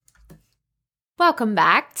Welcome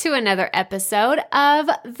back to another episode of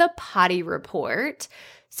the Potty Report.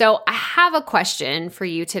 So I have a question for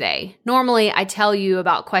you today. Normally I tell you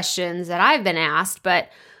about questions that I've been asked, but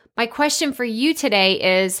my question for you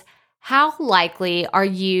today is, how likely are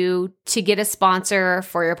you to get a sponsor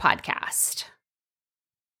for your podcast?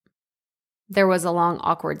 There was a long,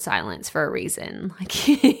 awkward silence for a reason. Like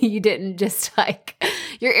you didn't just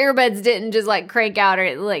your earbuds didn't just crank out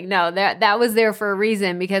or no, that was there for a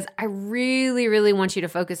reason because I really, really want you to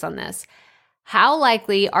focus on this. How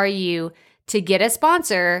likely are you to get a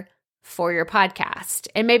sponsor for your podcast?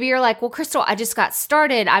 And maybe you're like, well, Crystal, I just got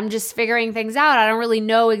started. I'm just figuring things out. I don't really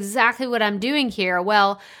know exactly what I'm doing here.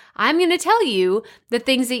 Well, I'm going to tell you the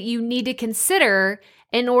things that you need to consider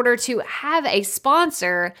in order to have a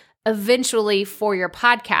sponsor eventually for your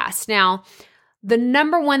podcast. Now, the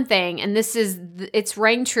number one thing, and it's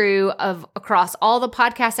rang true of across all the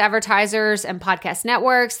podcast advertisers and podcast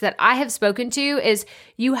networks that I have spoken to, is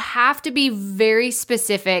you have to be very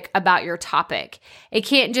specific about your topic. It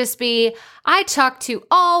can't just be, I talk to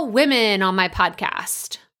all women on my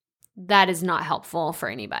podcast. That is not helpful for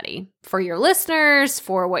anybody, for your listeners,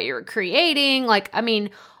 for what you're creating.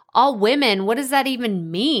 All women, what does that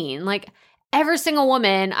even mean? Every single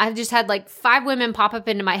woman, I've just had 5 women pop up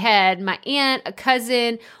into my head. My aunt, a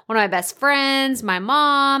cousin, one of my best friends, my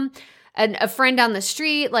mom, and a friend down the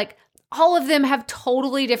street. All of them have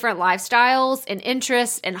totally different lifestyles and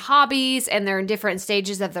interests and hobbies, and they're in different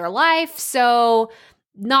stages of their life. So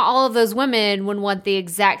not all of those women would want the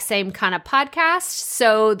exact same kind of podcast.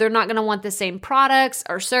 So they're not going to want the same products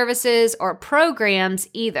or services or programs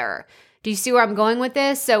either. Do you see where I'm going with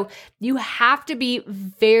this? So you have to be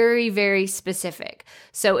very, very specific.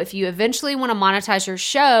 So if you eventually want to monetize your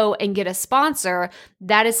show and get a sponsor,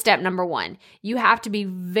 that is step number 1. You have to be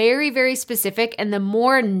very, very specific. And the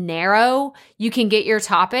more narrow you can get your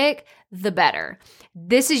topic, the better.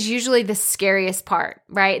 This is usually the scariest part,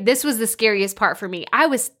 right? This was the scariest part for me. I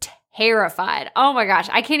was terrified. Oh my gosh,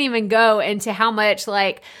 I can't even go into how much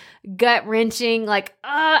gut wrenching,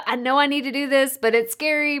 I know I need to do this, but it's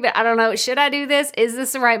scary, but I don't know. Should I do this? Is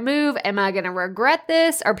this the right move? Am I going to regret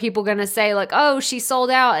this? Are people going to say oh, she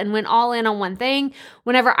sold out and went all in on one thing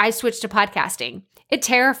whenever I switched to podcasting? It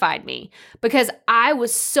terrified me because I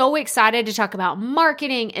was so excited to talk about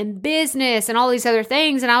marketing and business and all these other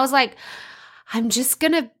things. And I was like, I'm just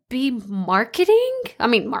going to be podcasting.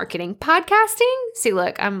 See,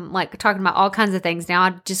 look, I'm talking about all kinds of things now.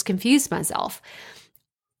 I just confused myself.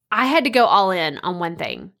 I had to go all in on one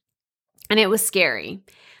thing, and it was scary.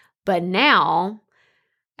 But now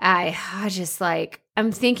I just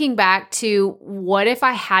I'm thinking back to what if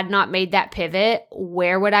I had not made that pivot?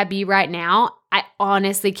 Where would I be right now? I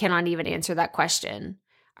honestly cannot even answer that question.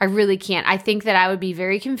 I really can't. I think that I would be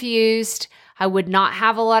very confused. I would not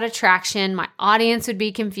have a lot of traction. My audience would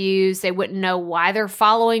be confused. They wouldn't know why they're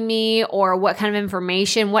following me or what kind of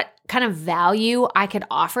information, what kind of value I could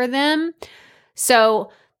offer them.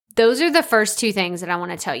 So those are the first 2 things that I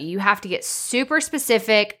want to tell you. You have to get super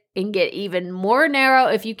specific and get even more narrow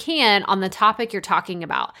if you can on the topic you're talking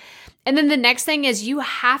about. And then the next thing is you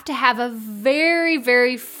have to have a very,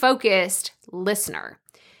 very focused listener.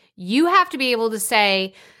 You have to be able to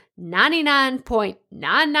say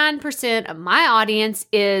 99.99% of my audience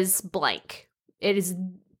is blank. It is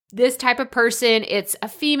this type of person. It's a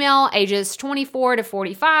female, ages 24 to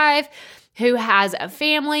 45, who has a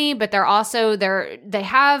family, but they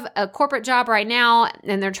have a corporate job right now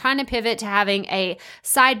and they're trying to pivot to having a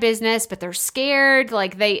side business, but they're scared.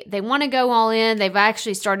 They want to go all in. They've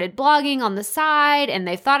actually started blogging on the side and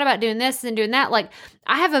they've thought about doing this and doing that.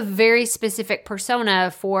 I have a very specific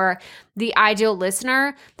persona for the ideal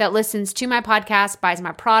listener that listens to my podcast, buys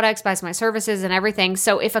my products, buys my services and everything.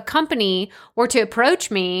 So if a company were to approach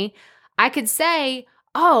me, I could say,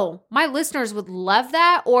 oh, my listeners would love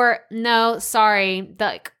that, or no, sorry,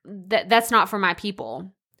 that's not for my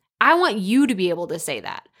people. I want you to be able to say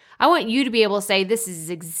that. I want you to be able to say, this is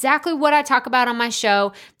exactly what I talk about on my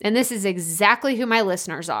show, and this is exactly who my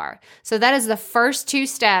listeners are. So that is the first 2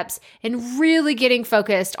 steps in really getting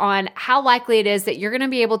focused on how likely it is that you're going to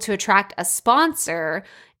be able to attract a sponsor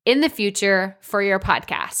in the future for your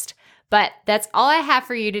podcast. But that's all I have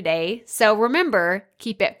for you today. So remember,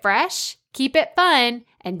 keep it fresh, keep it fun,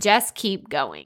 and just keep going.